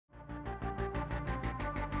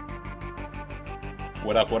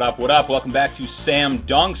What up, what up, what up? Welcome back to Sam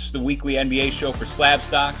Dunks, the weekly NBA show for Slab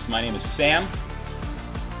Stocks. My name is Sam.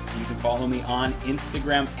 You can follow me on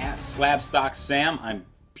Instagram at SlabStocksSam. I'm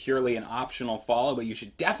purely an optional follow, but you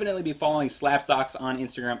should definitely be following Slab Stocks on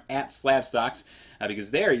Instagram at SlabStocks because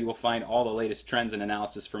there you will find all the latest trends and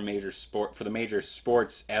analysis for the major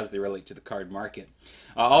sports as they relate to the card market.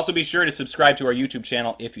 Also be sure to subscribe to our YouTube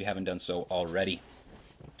channel if you haven't done so already.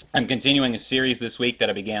 I'm continuing a series this week that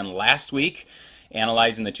I began last week,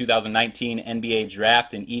 analyzing the 2019 NBA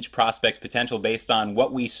draft and each prospect's potential based on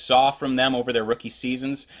what we saw from them over their rookie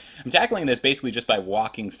seasons. I'm tackling this basically just by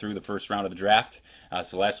walking through the first round of the draft.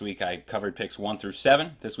 So last week I covered picks 1 through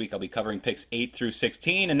 7. This week I'll be covering picks 8 through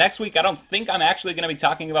 16. And next week I don't think I'm actually going to be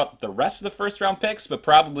talking about the rest of the first round picks, but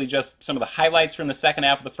probably just some of the highlights from the second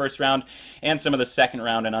half of the first round and some of the second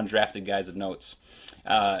round and undrafted guys of notes.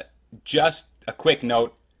 Just a quick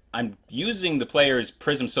note. I'm using the players'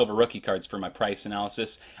 Prism Silver rookie cards for my price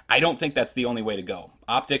analysis. I don't think that's the only way to go.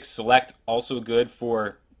 Optics Select, also good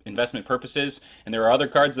for investment purposes, and there are other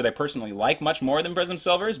cards that I personally like much more than Prism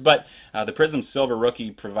Silvers, but the Prism Silver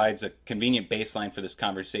rookie provides a convenient baseline for this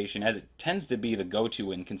conversation, as it tends to be the go-to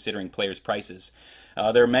when considering players' prices.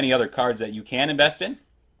 There are many other cards that you can invest in,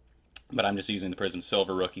 but I'm just using the Prism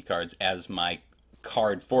Silver rookie cards as my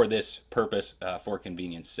card for this purpose for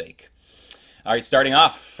convenience sake. All right, starting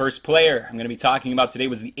off, first player I'm going to be talking about today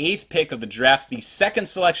was the 8th pick of the draft, the second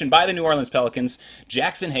selection by the New Orleans Pelicans,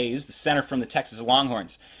 Jackson Hayes, the center from the Texas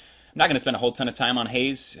Longhorns. I'm not going to spend a whole ton of time on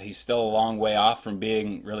Hayes. He's still a long way off from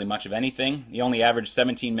being really much of anything. He only averaged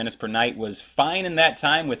 17 minutes per night, was fine in that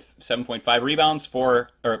time with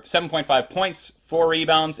 7.5 points, 4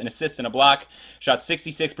 rebounds, an assist, and a block. Shot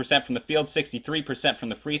 66% from the field, 63% from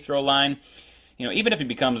the free throw line. You know, even if he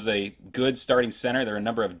becomes a good starting center, there are a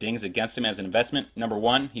number of dings against him as an investment. Number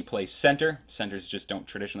one, he plays center. Centers just don't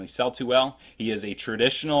traditionally sell too well. He is a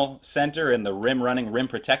traditional center in the rim-running,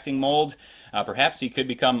 rim-protecting mold. Perhaps he could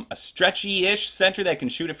become a stretchy-ish center that can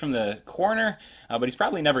shoot it from the corner, but he's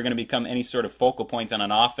probably never going to become any sort of focal point on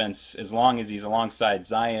an offense as long as he's alongside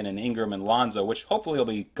Zion and Ingram and Lonzo, which hopefully will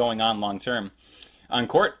be going on long-term. On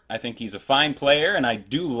court, I think he's a fine player, and I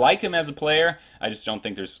do like him as a player. I just don't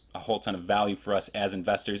think there's a whole ton of value for us as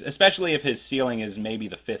investors, especially if his ceiling is maybe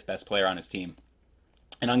the 5th best player on his team.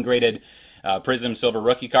 An ungraded Prism Silver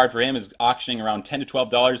rookie card for him is auctioning around $10 to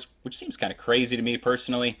 $12, which seems kind of crazy to me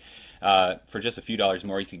personally. For just a few dollars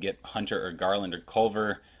more, you could get Hunter or Garland or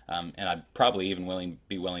Culver, and I'd probably even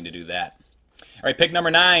be willing to do that. All right, pick number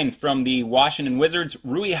 9 from the Washington Wizards,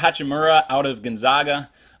 Rui Hachimura out of Gonzaga.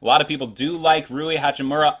 A lot of people do like Rui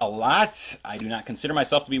Hachimura a lot. I do not consider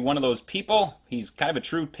myself to be one of those people. He's kind of a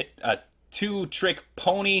true two-trick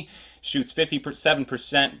pony. Shoots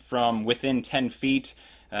 57% from within 10 feet.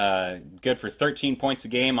 Good for 13 points a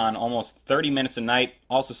game on almost 30 minutes a night.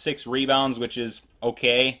 Also 6 rebounds, which is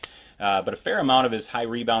okay. But a fair amount of his high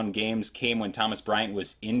rebound games came when Thomas Bryant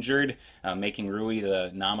was injured, making Rui the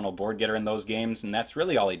nominal board getter in those games, and that's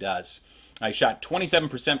really all he does. He shot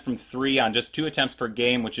 27% from 3 on just 2 attempts per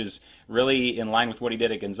game, which is really in line with what he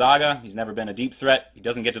did at Gonzaga. He's never been a deep threat. He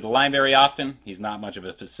doesn't get to the line very often. He's not much of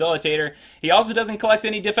a facilitator. He also doesn't collect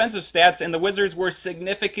any defensive stats, and the Wizards were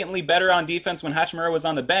significantly better on defense when Hachimura was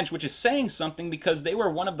on the bench, which is saying something because they were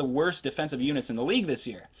one of the worst defensive units in the league this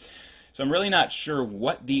year. So I'm really not sure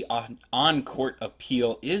what the on-court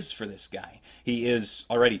appeal is for this guy. He is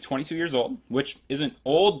already 22 years old, which isn't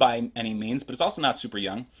old by any means, but it's also not super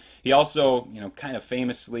young. He also, kind of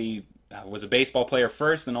famously was a baseball player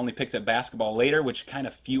first and only picked up basketball later, which kind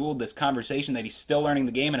of fueled this conversation that he's still learning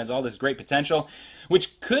the game and has all this great potential,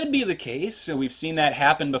 which could be the case. So we've seen that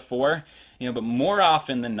happen before, but more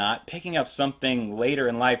often than not, picking up something later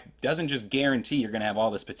in life doesn't just guarantee you're going to have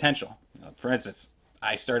all this potential. For instance,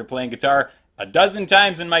 I started playing guitar a dozen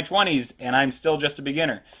times in my 20s, and I'm still just a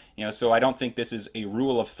beginner. So I don't think this is a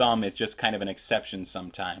rule of thumb. It's just kind of an exception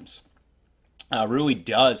sometimes. Rui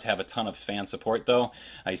does have a ton of fan support, though.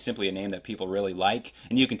 He's simply a name that people really like.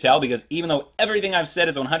 And you can tell because even though everything I've said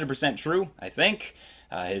is 100% true, I think,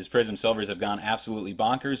 his Prism Silvers have gone absolutely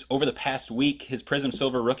bonkers. Over the past week, his Prism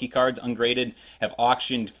Silver rookie cards, ungraded, have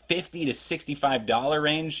auctioned $50 to $65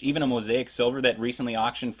 range. Even a Mosaic Silver that recently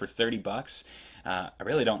auctioned for $30. I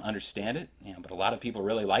really don't understand it, but a lot of people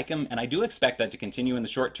really like him, and I do expect that to continue in the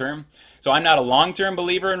short term. So I'm not a long-term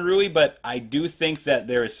believer in Rui, but I do think that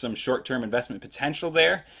there is some short-term investment potential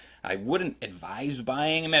there. I wouldn't advise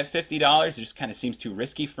buying him at $50. It just kind of seems too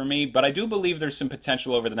risky for me, but I do believe there's some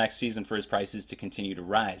potential over the next season for his prices to continue to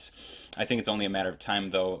rise. I think it's only a matter of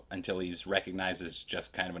time, though, until he's recognized as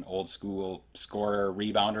just kind of an old school scorer,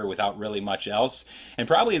 rebounder without really much else, and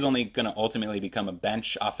probably is only going to ultimately become a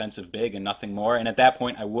bench offensive big and nothing more. And at that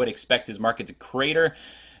point, I would expect his market to crater.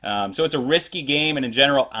 So it's a risky game, and in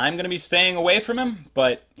general, I'm going to be staying away from him,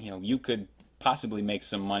 but you could possibly make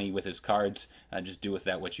some money with his cards. Just do with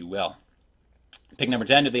that what you will. Pick number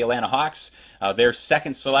 10 to the Atlanta Hawks. Their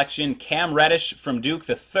second selection, Cam Reddish from Duke,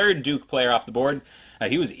 the third Duke player off the board.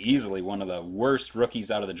 He was easily one of the worst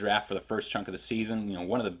rookies out of the draft for the first chunk of the season.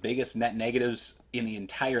 One of the biggest net negatives in the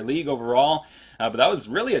entire league overall. But that was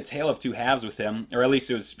really a tale of two halves with him, or at least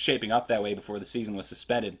it was shaping up that way before the season was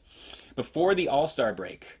suspended. Before the All-Star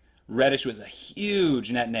break, Reddish was a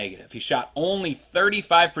huge net negative. He shot only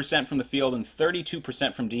 35% from the field and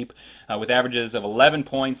 32% from deep, with averages of 11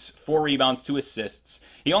 points, 4 rebounds, 2 assists.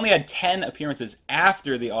 He only had 10 appearances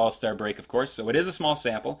after the All-Star break, of course, so it is a small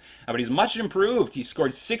sample, but he's much improved. He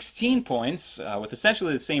scored 16 points with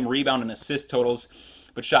essentially the same rebound and assist totals,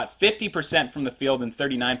 but shot 50% from the field and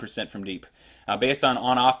 39% from deep. Based on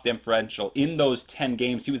on-off differential in those 10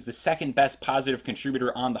 games, he was the second best positive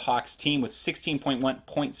contributor on the Hawks team with 16.1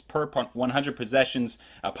 points per 100 possessions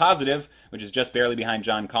positive, which is just barely behind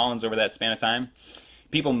John Collins over that span of time.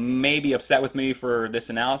 People may be upset with me for this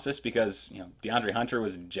analysis because DeAndre Hunter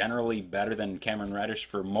was generally better than Cameron Reddish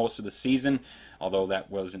for most of the season, although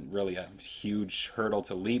that wasn't really a huge hurdle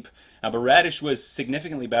to leap. But Reddish was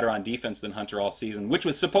significantly better on defense than Hunter all season, which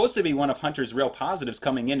was supposed to be one of Hunter's real positives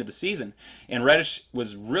coming into the season. And Reddish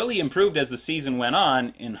was really improved as the season went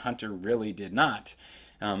on, and Hunter really did not.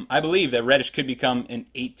 I believe that Reddish could become an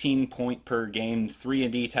 18-point-per-game,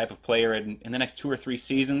 3-and-D type of player in the next 2 or 3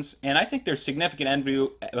 seasons, and I think there's significant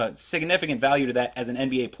value to that as an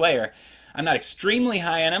NBA player. I'm not extremely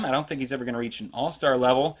high on him. I don't think he's ever going to reach an all-star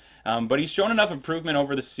level, but he's shown enough improvement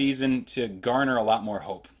over the season to garner a lot more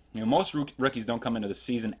hope. Most rookies don't come into the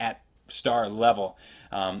season at star level.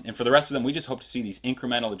 And for the rest of them, we just hope to see these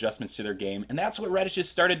incremental adjustments to their game, and that's what Reddish has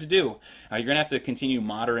started to do. You're going to have to continue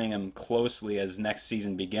monitoring him closely as next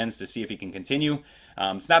season begins to see if he can continue.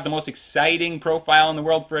 It's not the most exciting profile in the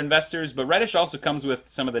world for investors, but Reddish also comes with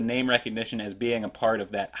some of the name recognition as being a part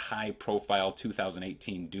of that high-profile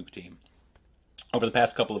 2018 Duke team. Over the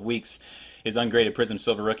past couple of weeks, his ungraded Prism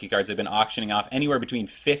Silver rookie cards have been auctioning off anywhere between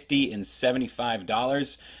 $50 and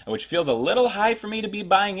 $75, which feels a little high for me to be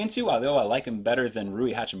buying into, although I like him better than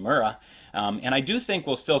Rui Hachimura. And I do think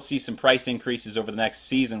we'll still see some price increases over the next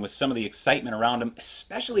season with some of the excitement around him,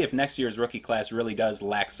 especially if next year's rookie class really does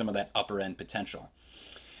lack some of that upper-end potential.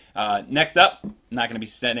 Next up, I'm not going to be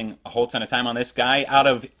spending a whole ton of time on this guy. Out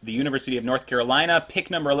of the University of North Carolina,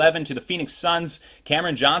 pick number 11 to the Phoenix Suns,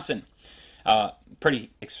 Cameron Johnson.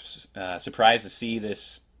 Pretty surprised to see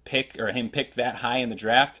this pick, or him picked that high in the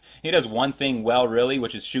draft. He does one thing well, really,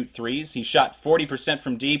 which is shoot threes. He shot 40%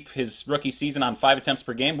 from deep his rookie season on 5 attempts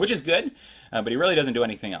per game, which is good, but he really doesn't do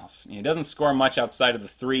anything else. He doesn't score much outside of the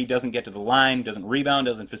three, doesn't get to the line, doesn't rebound,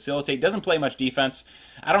 doesn't facilitate, doesn't play much defense.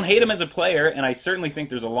 I don't hate him as a player, and I certainly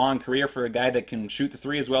think there's a long career for a guy that can shoot the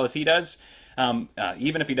three as well as he does,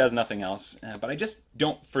 even if he does nothing else. But I just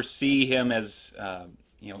don't foresee him as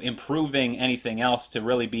improving anything else to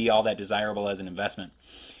really be all that desirable as an investment.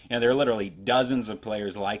 There are literally dozens of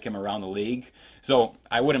players like him around the league, so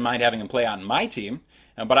I wouldn't mind having him play on my team,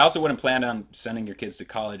 but I also wouldn't plan on sending your kids to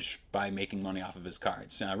college by making money off of his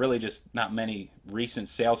cards. Really just not many recent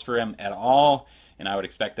sales for him at all, and I would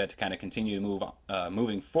expect that to kind of continue to move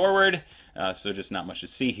moving forward, so just not much to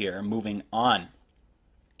see here. Moving on.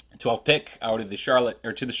 12th pick out of the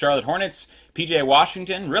Charlotte Hornets, PJ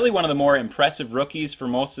Washington, really one of the more impressive rookies for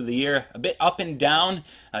most of the year. A bit up and down,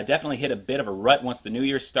 definitely hit a bit of a rut once the new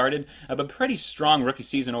year started, but pretty strong rookie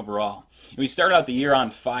season overall. He started out the year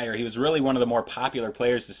on fire. He was really one of the more popular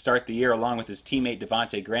players to start the year, along with his teammate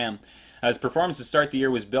Devontae Graham. His performance to start the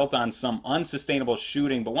year was built on some unsustainable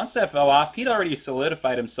shooting, but once that fell off, he'd already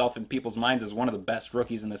solidified himself in people's minds as one of the best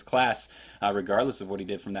rookies in this class, regardless of what he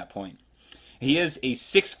did from that point. He is a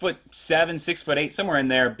 6'7", 6'8", somewhere in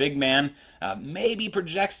there, big man. Maybe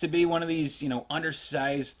projects to be one of these,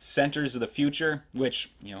 undersized centers of the future,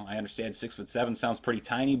 which, I understand 6'7" sounds pretty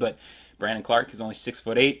tiny, but Brandon Clark is only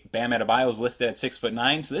 6'8". Bam Adebayo is listed at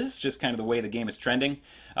 6'9", so this is just kind of the way the game is trending.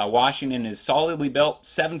 Washington is solidly built,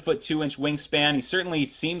 7'2" wingspan. He certainly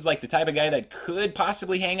seems like the type of guy that could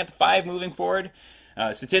possibly hang at the 5 moving forward.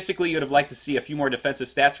 Statistically, you would have liked to see a few more defensive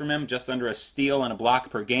stats from him, just under a steal and a block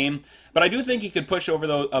per game. But I do think he could push over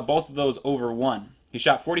both of those over 1. He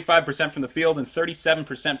shot 45% from the field and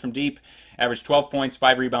 37% from deep, averaged 12 points,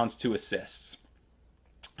 5 rebounds, 2 assists.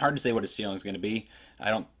 Hard to say what his ceiling is going to be. I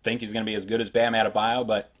don't think he's going to be as good as Bam Adebayo,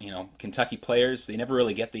 but, Kentucky players, they never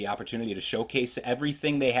really get the opportunity to showcase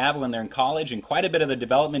everything they have when they're in college, and quite a bit of the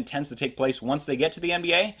development tends to take place once they get to the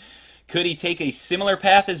NBA. Could he take a similar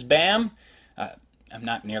path as Bam? I'm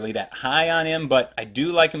not nearly that high on him, but I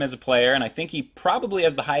do like him as a player, and I think he probably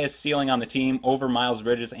has the highest ceiling on the team over Miles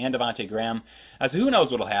Bridges and Devontae Graham. So who knows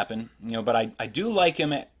what'll happen? But I do like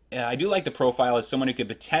him. I do like the profile as someone who could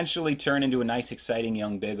potentially turn into a nice, exciting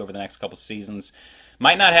young big over the next couple seasons.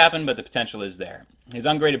 Might not happen, but the potential is there. His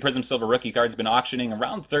ungraded Prism Silver rookie card's been auctioning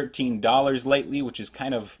around $13 lately, which is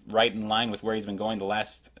kind of right in line with where he's been going the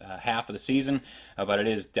last half of the season, but it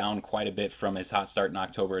is down quite a bit from his hot start in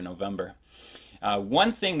October and November.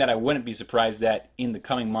 One thing that I wouldn't be surprised at in the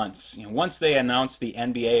coming months, once they announce the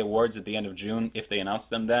NBA awards at the end of June, if they announce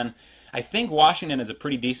them then, I think Washington has a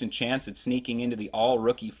pretty decent chance at sneaking into the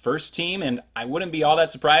all-rookie first team, and I wouldn't be all that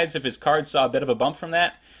surprised if his card saw a bit of a bump from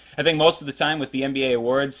that. I think most of the time with the NBA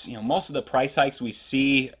awards, most of the price hikes we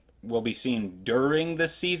see will be seen during the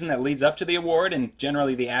season that leads up to the award, and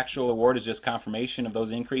generally the actual award is just confirmation of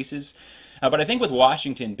those increases. But I think with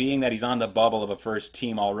Washington, being that he's on the bubble of a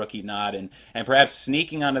first-team all-rookie nod, and perhaps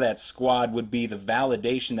sneaking onto that squad would be the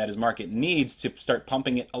validation that his market needs to start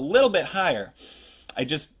pumping it a little bit higher. I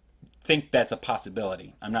just think that's a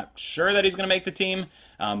possibility. I'm not sure that he's going to make the team,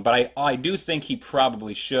 but I do think he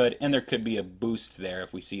probably should, and there could be a boost there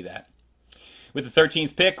if we see that. With the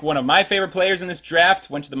 13th pick, one of my favorite players in this draft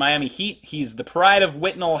went to the Miami Heat. He's the pride of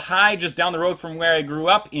Whitnall High, just down the road from where I grew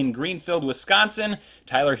up in Greenfield, Wisconsin,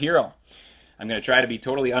 Tyler Herro. I'm going to try to be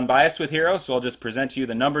totally unbiased with Herro, so I'll just present to you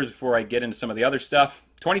the numbers before I get into some of the other stuff.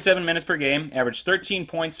 27 minutes per game, averaged 13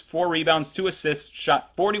 points, 4 rebounds, 2 assists,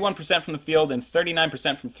 shot 41% from the field and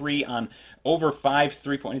 39% from 3 on over 5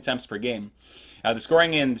 3-point attempts per game. The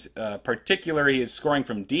scoring and particularly his scoring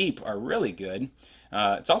from deep are really good.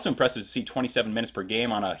 It's also impressive to see 27 minutes per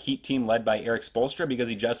game on a Heat team led by Eric Spoelstra because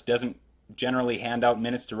he just doesn't generally hand out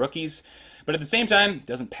minutes to rookies. But at the same time,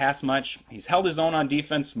 doesn't pass much. He's held his own on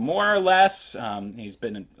defense more or less. He's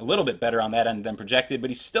been a little bit better on that end than projected, but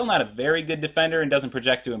he's still not a very good defender and doesn't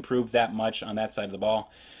project to improve that much on that side of the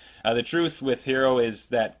ball. The truth with Herro is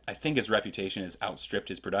that I think his reputation has outstripped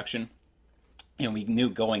his production. We knew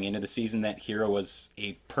going into the season that Herro was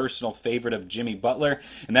a personal favorite of Jimmy Butler,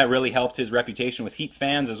 and that really helped his reputation with Heat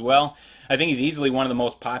fans as well. I think he's easily one of the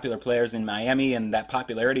most popular players in Miami, and that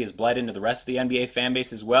popularity has bled into the rest of the NBA fan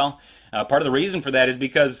base as well. Part of the reason for that is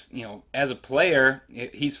because, as a player,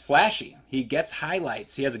 he's flashy. He gets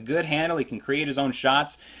highlights. He has a good handle. He can create his own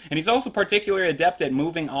shots, and he's also particularly adept at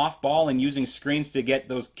moving off ball and using screens to get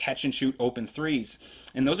those catch-and-shoot open threes.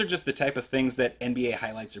 And those are just the type of things that NBA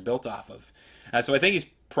highlights are built off of. So I think he's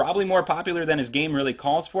probably more popular than his game really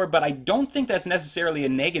calls for, but I don't think that's necessarily a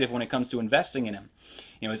negative when it comes to investing in him.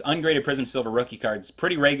 His ungraded Prism Silver rookie cards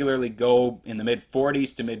pretty regularly go in the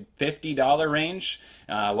mid-40s to mid-$50 range.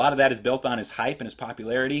 A lot of that is built on his hype and his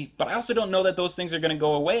popularity, but I also don't know that those things are going to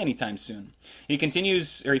go away anytime soon. He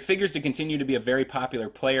figures to continue to be a very popular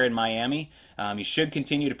player in Miami. He should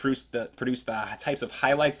continue to produce the types of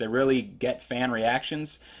highlights that really get fan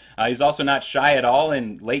reactions. He's also not shy at all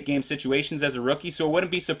in late-game situations as a rookie, so it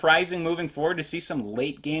wouldn't be surprising moving forward to see some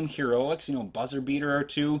late-game heroics, buzzer beater or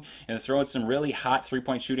two, and throw in some really hot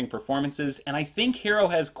three-point shooting performances. And I think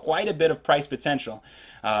Herro has quite a bit of price potential,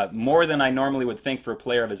 more than I normally would think for a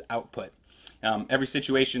player of his output. Every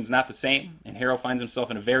situation is not the same, and Herro finds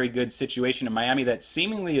himself in a very good situation in Miami that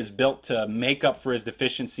seemingly is built to make up for his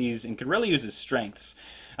deficiencies and could really use his strengths.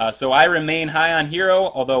 So I remain high on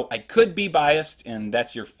Herro, although I could be biased, and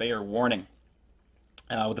that's your fair warning.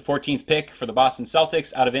 With the 14th pick for the Boston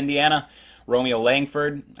Celtics out of Indiana, Romeo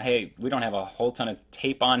Langford. Hey, we don't have a whole ton of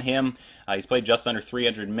tape on him. He's played just under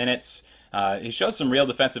 300 minutes. He shows some real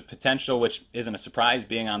defensive potential, which isn't a surprise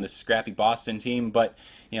being on this scrappy Boston team, but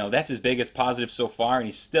that's his biggest positive so far, and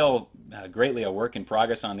he's still greatly a work in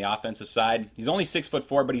progress on the offensive side. He's only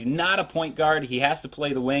 6'4", but he's not a point guard. He has to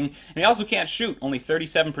play the wing, and he also can't shoot. Only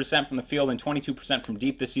 37% from the field and 22% from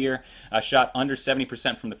deep this year. Shot under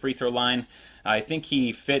 70% from the free throw line. I think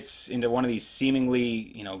he fits into one of these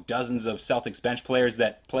seemingly, dozens of Celtics bench players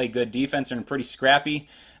that play good defense and are pretty scrappy.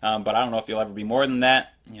 But I don't know if he'll ever be more than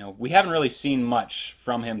that. We haven't really seen much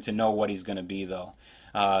from him to know what he's going to be, though.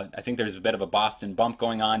 I think there's a bit of a Boston bump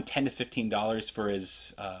going on, $10 to $15 for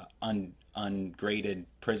his ungraded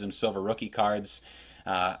Prism Silver rookie cards.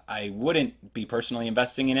 I wouldn't be personally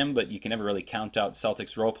investing in him, but you can never really count out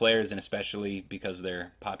Celtics role players, and especially because of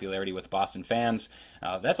their popularity with Boston fans.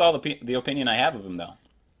 That's all the opinion I have of him, though.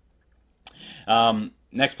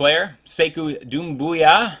 Next player, Sekou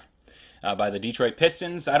Doumbouya. By the Detroit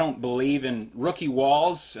Pistons. I don't believe in rookie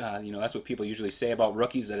walls. That's what people usually say about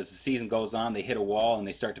rookies, that as the season goes on, they hit a wall and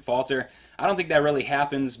they start to falter. I don't think that really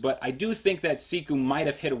happens, but I do think that Sekou might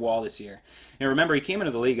have hit a wall this year. Now remember, he came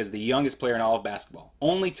into the league as the youngest player in all of basketball.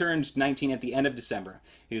 Only turned 19 at the end of December.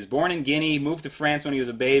 He was born in Guinea, moved to France when he was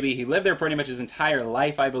a baby. He lived there pretty much his entire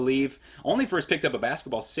life, I believe. Only first picked up a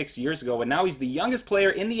basketball 6 years ago, and now he's the youngest player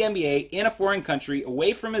in the NBA in a foreign country,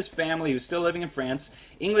 away from his family who's still living in France.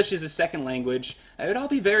 English is his second language. It would all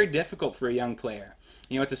be very difficult for a young player.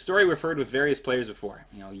 It's a story we've heard with various players before.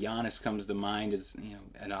 Giannis comes to mind as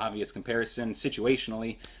an obvious comparison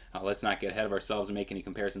situationally. Let's not get ahead of ourselves and make any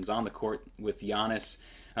comparisons on the court with Giannis.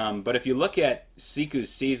 But if you look at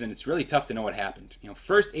Sekou's season, it's really tough to know what happened.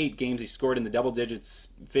 First 8 games he scored in the double digits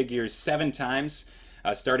figures 7 times.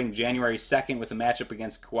 Starting January 2nd with a matchup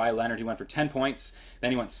against Kawhi Leonard, he went for 10 points.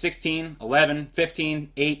 Then he went 16, 11,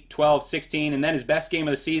 15, 8, 12, 16. And then his best game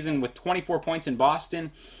of the season with 24 points in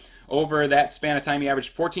Boston. Over that span of time, he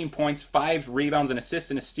averaged 14 points, 5 rebounds, an assist,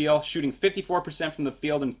 and a steal, shooting 54% from the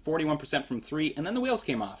field and 41% from 3, and then the wheels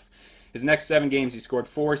came off. His next 7 games, he scored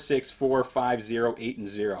 4, 6, 4, 5, 0, 8, and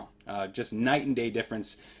 0. Just night and day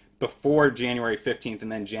difference before January 15th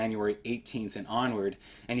and then January 18th and onward.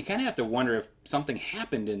 And you kind of have to wonder if something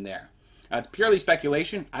happened in there. It's purely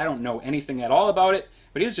speculation. I don't know anything at all about it,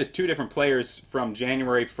 but he was just 2 different players from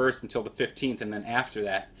January 1st until the 15th, and then after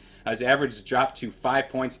that. His average dropped to 5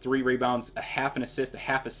 points, 3 rebounds, a half an assist, a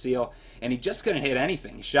half a steal, and he just couldn't hit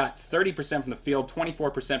anything. He shot 30% from the field,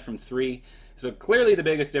 24% from 3. So clearly the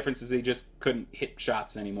biggest difference is he just couldn't hit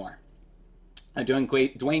shots anymore.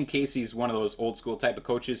 Dwayne Casey's one of those old school type of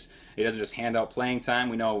coaches. He doesn't just hand out playing time.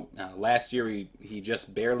 We know last year he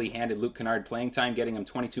just barely handed Luke Kennard playing time, getting him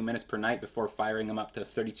 22 minutes per night before firing him up to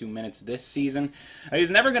 32 minutes this season. He's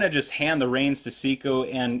never going to just hand the reins to Sekou,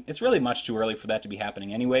 and it's really much too early for that to be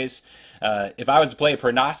happening anyways. If I was to play a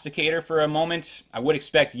prognosticator for a moment, I would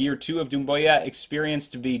expect year 2 of Doumbouya experience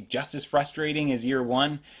to be just as frustrating as year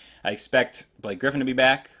 1. I expect Blake Griffin to be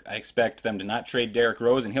back. I expect them to not trade Derrick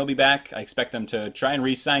Rose, and he'll be back. I expect them to try and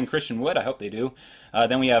re-sign Christian Wood. I hope they do.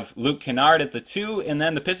 Then we have Luke Kennard at the 2, and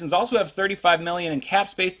then the Pistons also have $35 million in cap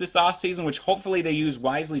space this offseason, which hopefully they use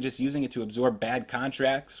wisely, just using it to absorb bad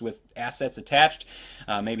contracts with assets attached.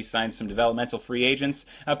 Maybe sign some developmental free agents.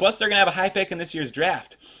 Plus, they're going to have a high pick in this year's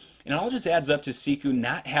draft. And it all just adds up to Sekou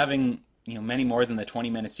not having many more than the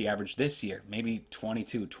 20 minutes he averaged this year. Maybe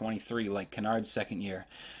 22, 23, like Kennard's second year.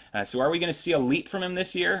 So are we going to see a leap from him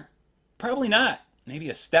this year? Probably not. Maybe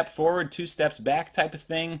a step forward, 2 steps back type of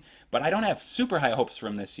thing. But I don't have super high hopes for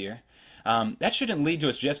him this year. That shouldn't lead to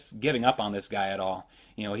us just giving up on this guy at all.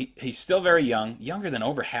 He's still very young, younger than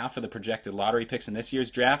over half of the projected lottery picks in this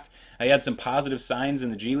year's draft. He had some positive signs in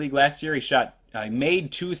the G League last year. He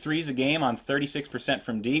made 2 threes a game on 36%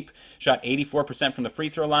 from deep, shot 84% from the free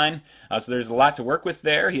throw line. So there's a lot to work with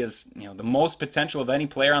there. He has the most potential of any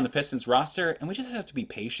player on the Pistons roster, and we just have to be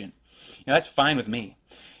patient. That's fine with me.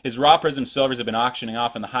 His raw Prism Silvers have been auctioning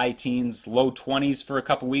off in the high teens, low 20s for a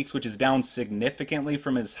couple weeks, which is down significantly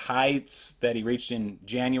from his heights that he reached in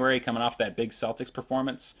January, coming off that big Celtics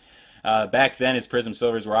performance. Back then, his Prism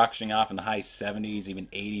Silvers were auctioning off in the high 70s, even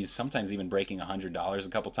 80s, sometimes even breaking $100 a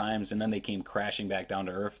couple times, and then they came crashing back down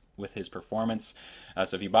to earth with his performance.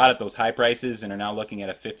 So if you bought at those high prices and are now looking at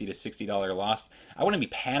a $50 to $60 loss, I wouldn't be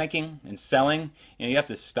panicking and selling. You have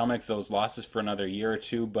to stomach those losses for another year or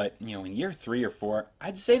two, but in year 3 or 4,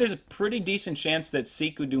 I'd say there's a pretty decent chance that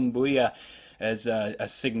Sekou Doumbouya as a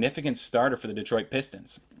significant starter for the Detroit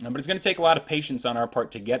Pistons. But it's going to take a lot of patience on our part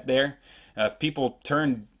to get there. If people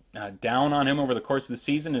turn down on him over the course of the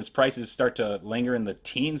season, his prices start to linger in the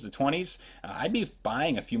teens, the 20s, I'd be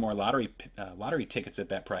buying a few more lottery tickets at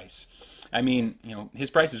that price. I mean, his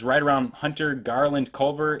price is right around Hunter, Garland,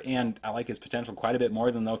 Culver, and I like his potential quite a bit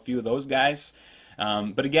more than a few of those guys.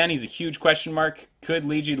 But again, he's a huge question mark. Could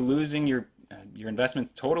lead you to losing your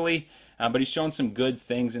investments totally, but he's shown some good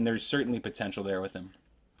things, and there's certainly potential there with him.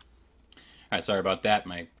 All right, sorry about that.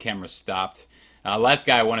 My camera stopped. Last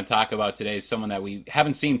guy I want to talk about today is someone that we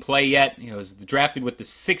haven't seen play yet. He was drafted with the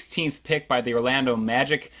 16th pick by the Orlando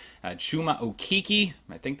Magic, Chuma Okeke.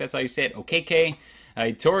 I think that's how you say it, Okeke.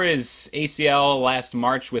 He tore his ACL last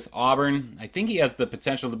March with Auburn. I think he has the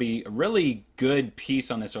potential to be a really good piece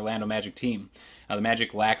on this Orlando Magic team. The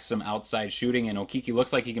Magic lacks some outside shooting, and Okeke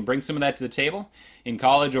looks like he can bring some of that to the table. In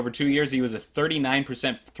college, over 2 years, he was a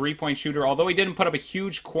 39% three-point shooter, although he didn't put up a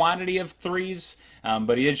huge quantity of threes,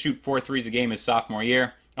 but he did shoot 4 threes a game his sophomore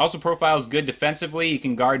year. Also profiles good defensively. He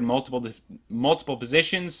can guard multiple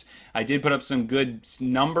positions. I did put up some good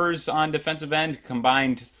numbers on defensive end.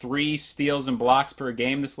 Combined 3 steals and blocks per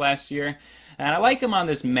game this last year. And I like him on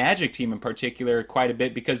this Magic team in particular quite a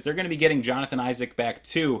bit because they're going to be getting Jonathan Isaac back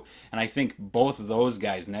too. And I think both of those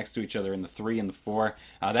guys next to each other in the 3 and the 4,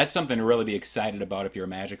 that's something to really be excited about if you're a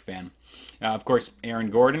Magic fan. Of course,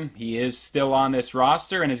 Aaron Gordon, he is still on this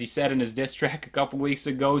roster. And as he said in his diss track a couple weeks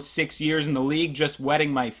ago, 6 years in the league, just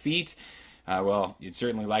wetting my feet. Well, you'd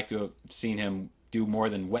certainly like to have seen him do more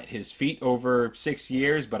than wet his feet over 6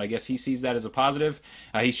 years, but I guess he sees that as a positive.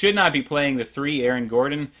 He should not be playing the 3, Aaron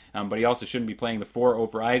Gordon, but he also shouldn't be playing the 4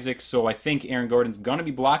 over Isaac, so I think Aaron Gordon's going to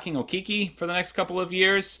be blocking Okeke for the next couple of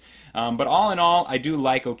years. But all in all, I do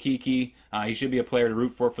like Okeke. He should be a player to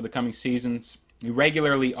root for the coming seasons. He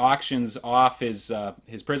regularly auctions off his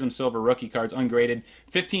Prism Silver rookie cards ungraded,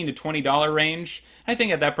 $15 to $20 range. I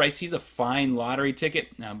think at that price he's a fine lottery ticket.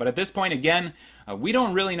 But at this point, again, we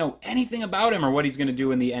don't really know anything about him or what he's going to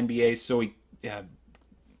do in the NBA, so he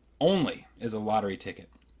only is a lottery ticket.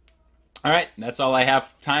 All right, that's all I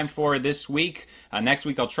have time for this week. Next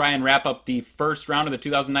week I'll try and wrap up the first round of the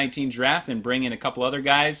 2019 draft and bring in a couple other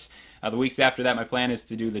guys. The weeks after that, my plan is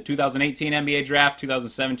to do the 2018 NBA draft,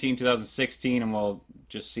 2017, 2016, and we'll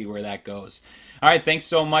just see where that goes. All right, thanks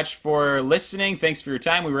so much for listening. Thanks for your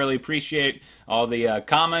time. We really appreciate all the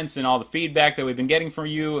comments and all the feedback that we've been getting from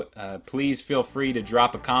you. Please feel free to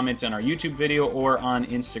drop a comment on our YouTube video or on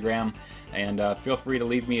Instagram. And feel free to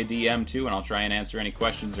leave me a DM too, and I'll try and answer any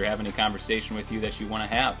questions or have any conversation with you that you want to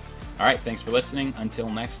have. All right, thanks for listening. Until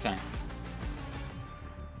next time.